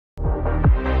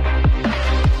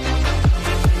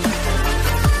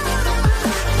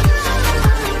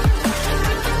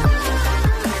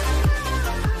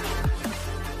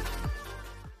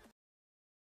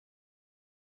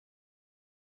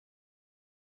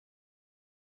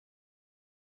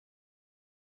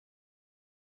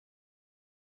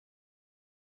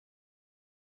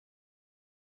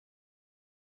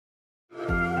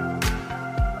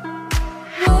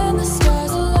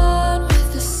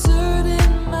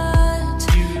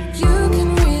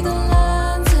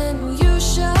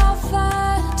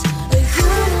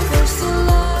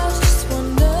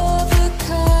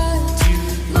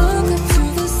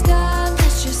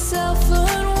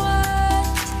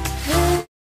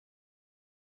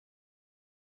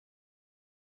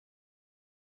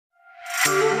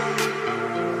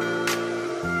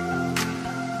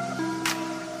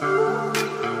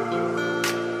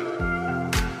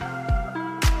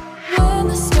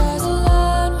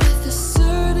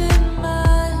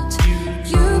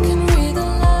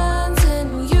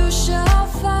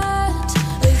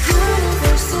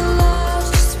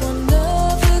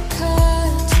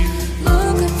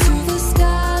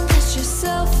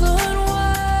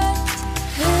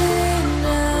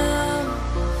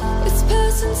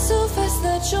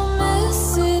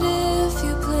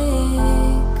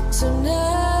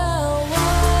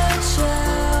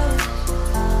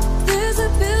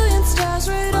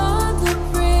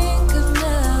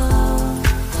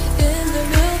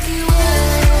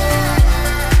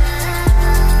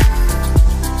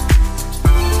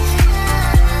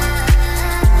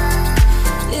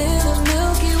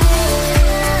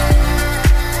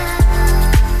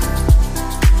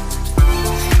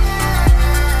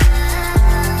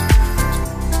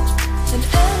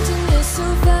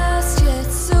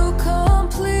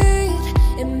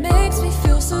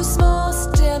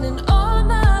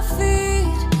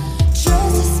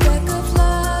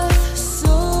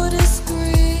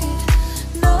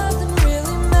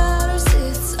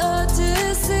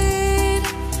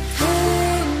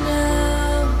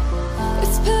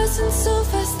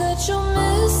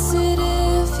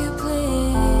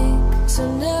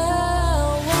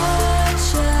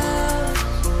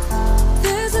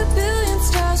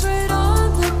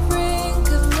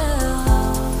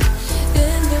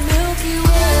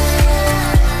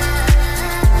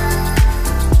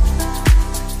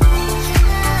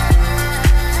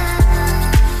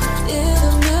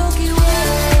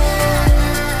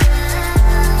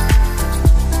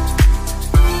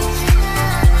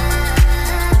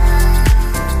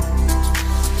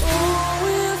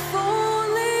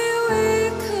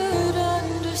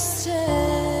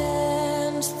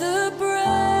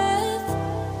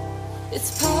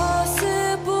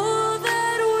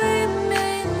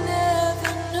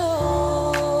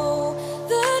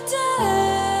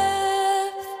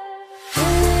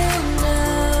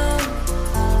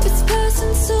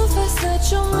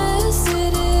you'll miss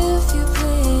it if you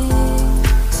blink.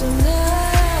 So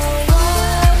now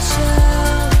watch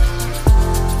out.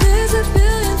 There's a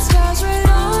billion stars right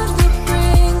on the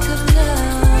brink of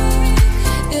night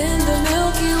in the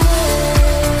Milky Way.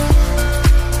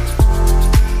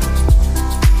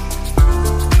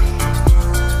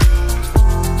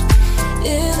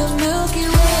 In the Milky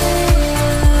Way.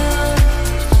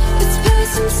 It's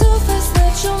passing so fast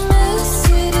that you'll miss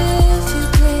it if you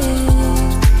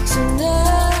blink. So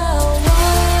now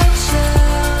watch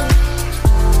out.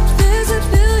 There's a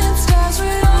billion stars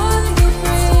right on the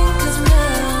brink of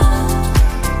night.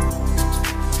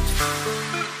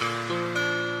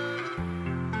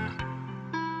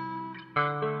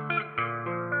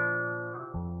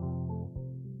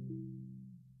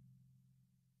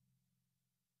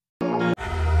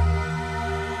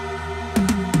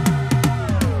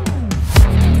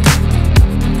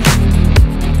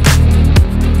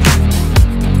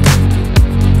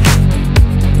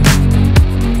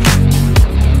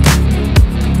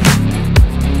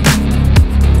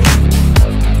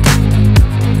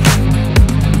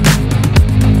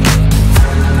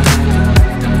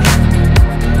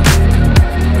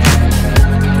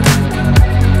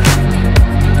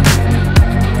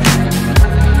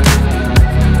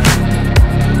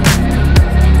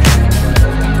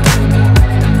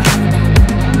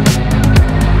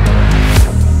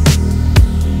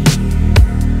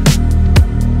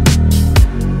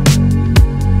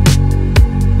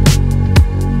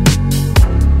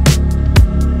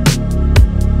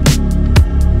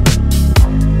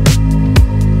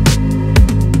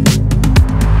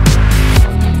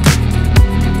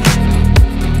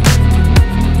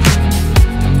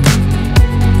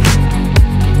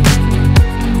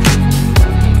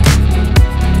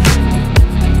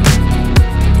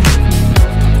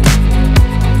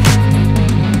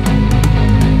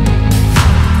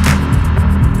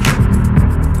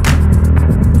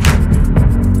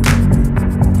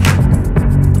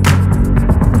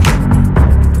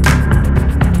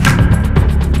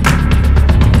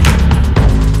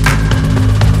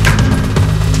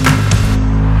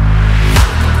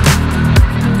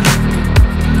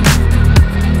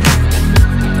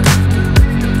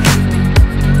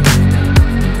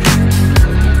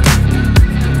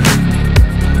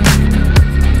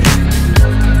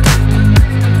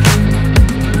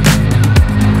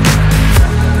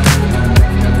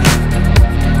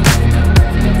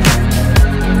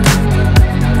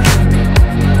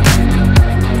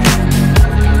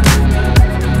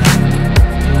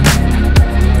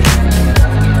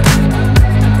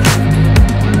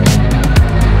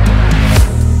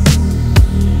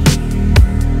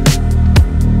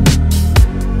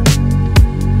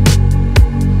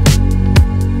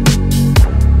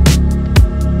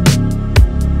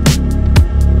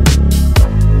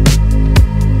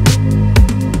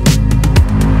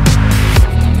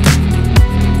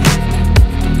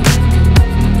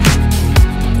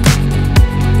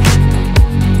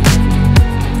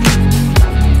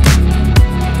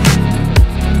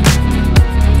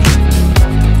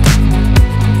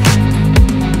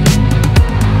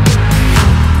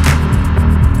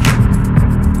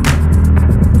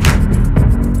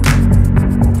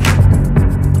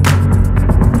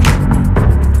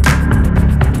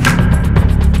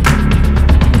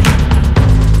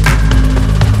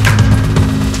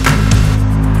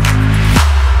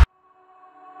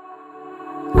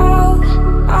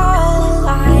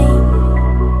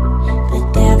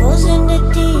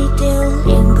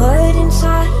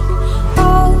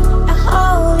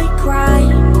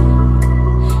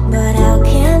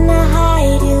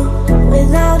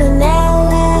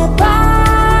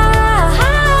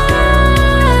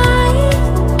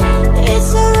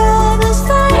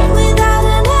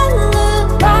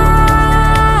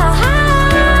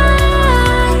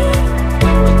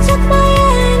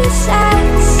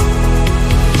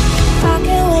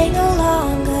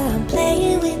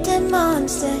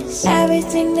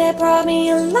 Everything that brought me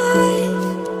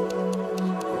alive,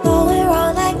 going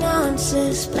wrong like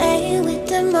nonsense, playing with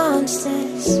the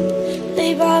monsters.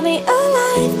 They brought me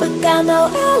alive, but got no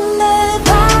alibi.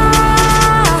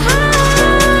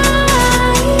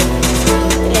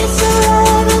 It's a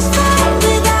lover's fight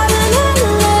without an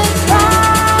alibi.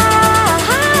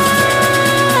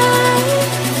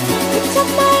 You took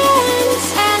my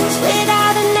innocence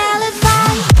without an alibi.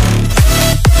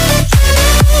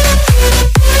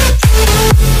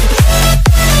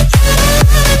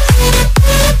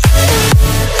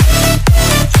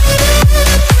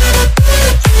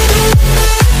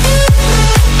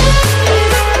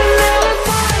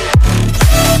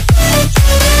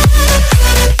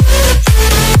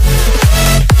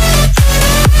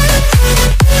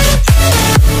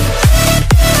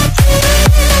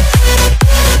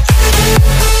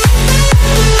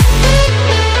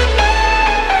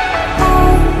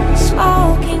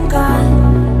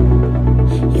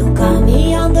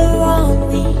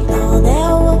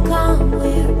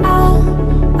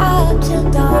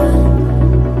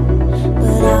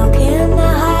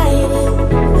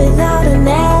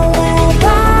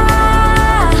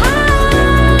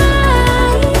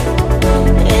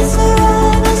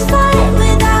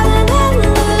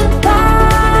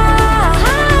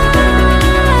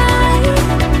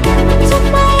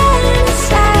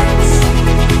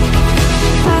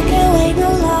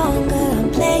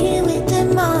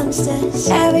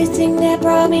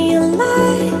 brought me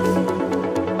alive.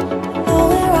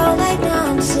 Rolling around like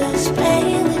nonsense,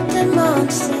 playing with the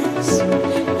monsters.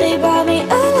 They brought me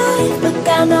alive, but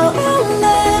got no